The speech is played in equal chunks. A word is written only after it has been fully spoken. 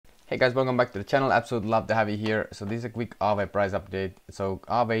Hey guys, welcome back to the channel. Absolutely love to have you here. So this is a quick Aave price update. So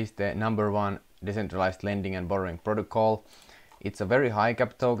Aave is the #1 decentralized lending and borrowing protocol. It's a very high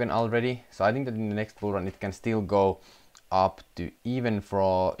cap token already. So I think that in the next bull run it can still go up to, even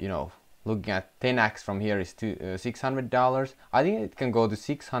for, looking at 10x from here is to $600. I think it can go to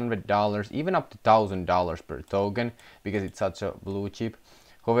 $600, even up to $1,000 per token, because it's such a blue chip.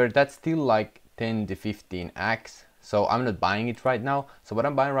 However, that's still like 10 to 15x. So I'm not buying it right now. So what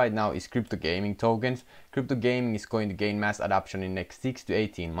I'm buying right now is crypto gaming tokens. Crypto gaming is going to gain mass adoption in the next 6 to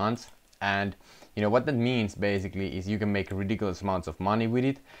 18 months. And what that means basically is you can make ridiculous amounts of money with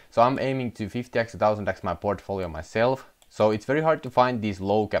it. So I'm aiming to 50x to 1000x my portfolio myself. So it's very hard to find these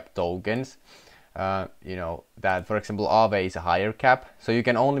low cap tokens. That for example Aave is a higher cap, so you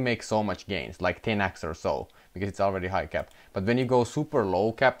can only make so much gains, like 10x or so, because it's already high cap. But when you go super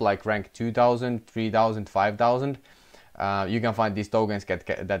low cap, like rank 2000, 3000, 5000, you can find these tokens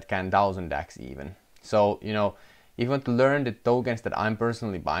that can 1000x even. So if you want to learn the tokens that I'm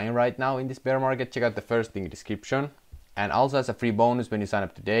personally buying right now in this bear market, check out the first link in the description. And also as a free bonus, when you sign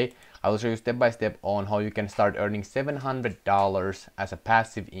up today, I will show you step by step on how you can start earning $700 as a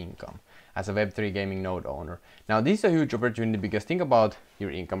passive income as a Web3 gaming node owner. Now this is a huge opportunity, because think about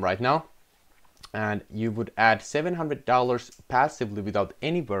your income right now, and you would add $700 passively without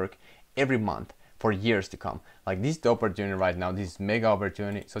any work every month for years to come. Like, this is the opportunity right now. This is mega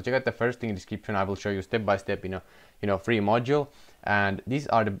opportunity. So check out the first link in the description. I will show you step by step free module, and these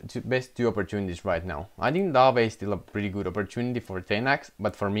are the best two opportunities right now. I think the Aave is still a pretty good opportunity for 10x,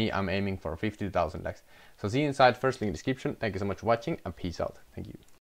 but for me I'm aiming for 50,000x. So see you inside, first link in the description. Thank you so much for watching, and peace out. Thank you.